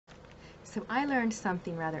So I learned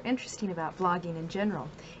something rather interesting about vlogging in general.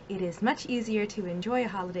 It is much easier to enjoy a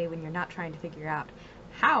holiday when you're not trying to figure out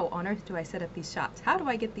how on earth do I set up these shots? How do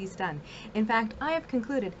I get these done? In fact, I have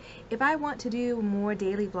concluded if I want to do more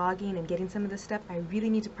daily vlogging and getting some of this stuff, I really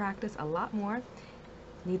need to practice a lot more.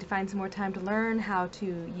 Need to find some more time to learn how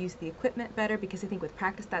to use the equipment better, because I think with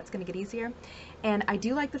practice that's going to get easier. And I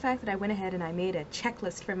do like the fact that I went ahead and I made a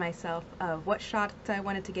checklist for myself of what shots I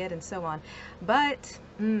wanted to get and so on. But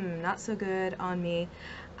not so good on me.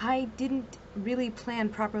 I didn't really plan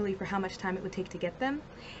properly for how much time it would take to get them,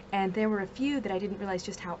 and there were a few that I didn't realize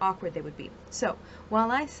just how awkward they would be. So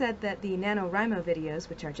while I said that the NaNoWriMo videos,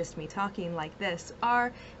 which are just me talking like this,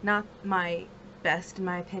 are not my best in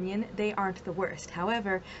my opinion, they aren't the worst.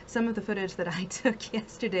 However, some of the footage that I took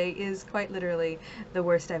yesterday is quite literally the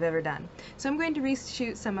worst I've ever done. So I'm going to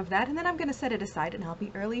reshoot some of that, and then I'm going to set it aside and I'll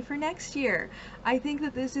be early for next year. I think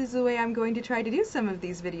that this is the way I'm going to try to do some of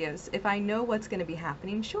these videos. If I know what's going to be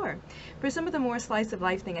happening, sure. For some of the more slice of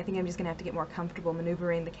life thing, I think I'm just going to have to get more comfortable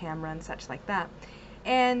maneuvering the camera and such like that.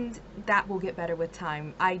 And that will get better with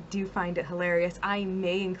time. I do find it hilarious. I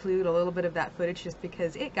may include a little bit of that footage just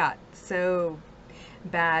because it got so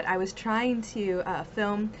bad. I was trying to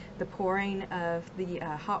film the pouring of the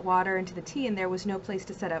hot water into the tea, and there was no place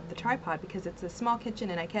to set up the tripod because it's a small kitchen,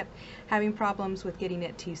 and I kept having problems with getting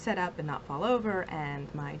it to set up and not fall over, and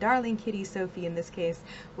my darling kitty Sophie in this case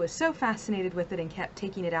was so fascinated with it and kept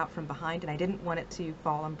taking it out from behind, and I didn't want it to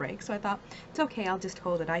fall and break, so I thought, it's okay, I'll just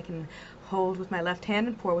hold it. I can hold with my left hand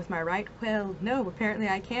and pour with my right. Well, no, apparently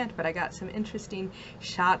I can't, but I got some interesting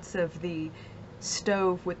shots of the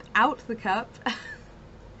stove without the cup.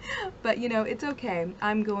 But you know, it's okay.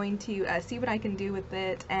 I'm going to see what I can do with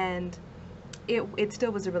it, and it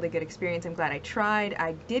still was a really good experience. I'm glad I tried.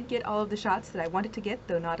 I did get all of the shots that I wanted to get,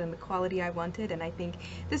 though not in the quality I wanted, and I think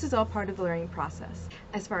this is all part of the learning process.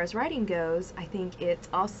 As far as writing goes, I think it's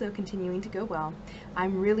also continuing to go well.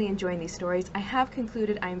 I'm really enjoying these stories. I have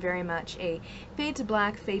concluded I'm very much a fade to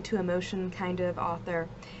black, fade to emotion kind of author.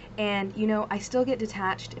 And you know, I still get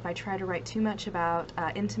detached if I try to write too much about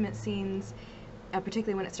intimate scenes.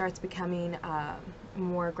 Particularly when it starts becoming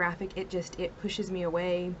more graphic, it pushes me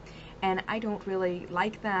away, and I don't really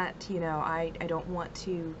like that. You know, I don't want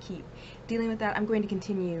to keep dealing with that. I'm going to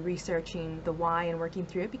continue researching the why and working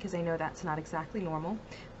through it, because I know that's not exactly normal,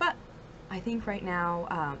 but I think right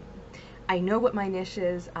now I know what my niche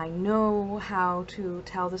is, I know how to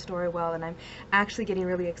tell the story well, and I'm actually getting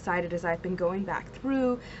really excited as I've been going back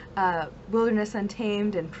through Wilderness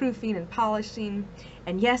Untamed and proofing and polishing.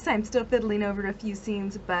 And yes, I'm still fiddling over a few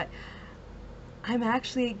scenes, but I'm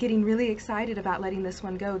actually getting really excited about letting this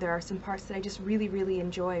one go. There are some parts that I just really, really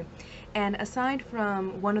enjoy. And aside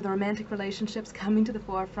from one of the romantic relationships coming to the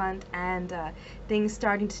forefront and things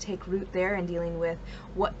starting to take root there and dealing with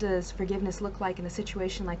what does forgiveness look like in a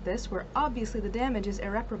situation like this, where obviously the damage is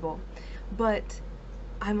irreparable, but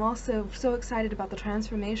I'm also so excited about the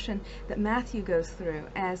transformation that Matthew goes through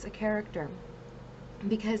as a character,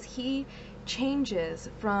 because he changes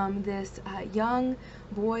from this young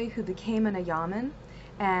boy who became an Ayaman,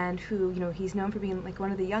 and who, you know, he's known for being like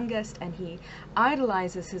one of the youngest, and he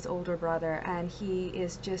idolizes his older brother, and he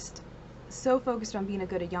is just so focused on being a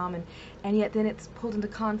good Ayaman, and yet then it's pulled into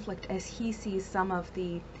conflict as he sees some of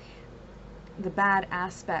the bad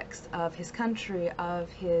aspects of his country, of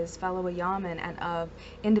his fellow Ayaman, and of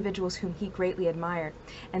individuals whom he greatly admired.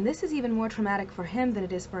 And this is even more traumatic for him than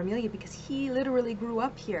it is for Amelia, because he literally grew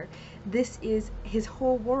up here. This is his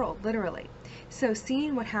whole world, literally. So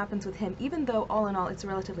seeing what happens with him, even though all in all it's a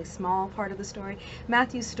relatively small part of the story,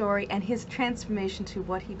 Matthew's story and his transformation to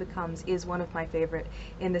what he becomes is one of my favorite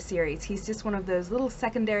in the series. He's just one of those little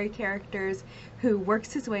secondary characters who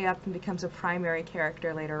works his way up and becomes a primary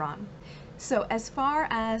character later on. So as far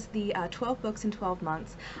as the 12 books in 12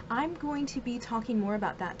 months, I'm going to be talking more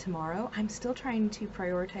about that tomorrow. I'm still trying to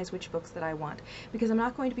prioritize which books that I want, because I'm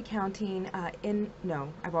not going to be counting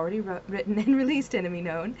I've already written and released Enemy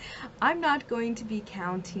Known. I'm not going to be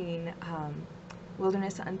counting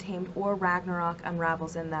Wilderness Untamed or Ragnarok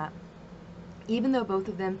Unravels in that, even though both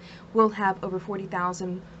of them will have over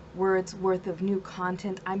 40,000 words worth of new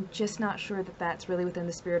content. I'm just not sure that that's really within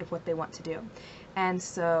the spirit of what they want to do, and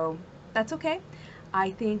so that's okay.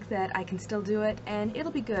 I think that I can still do it, and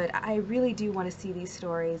it'll be good. I really do want to see these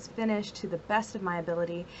stories finished to the best of my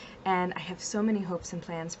ability, and I have so many hopes and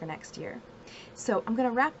plans for next year. So I'm going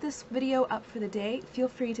to wrap this video up for the day. Feel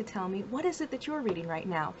free to tell me, what is it that you're reading right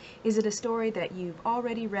now? Is it a story that you've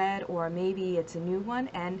already read, or maybe it's a new one?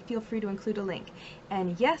 And feel free to include a link.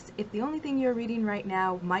 And yes, if the only thing you're reading right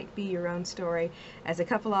now might be your own story, as a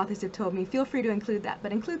couple authors have told me, feel free to include that,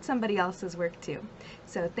 but include somebody else's work too.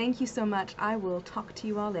 So thank you so much. I will talk to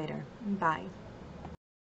you all later. Bye.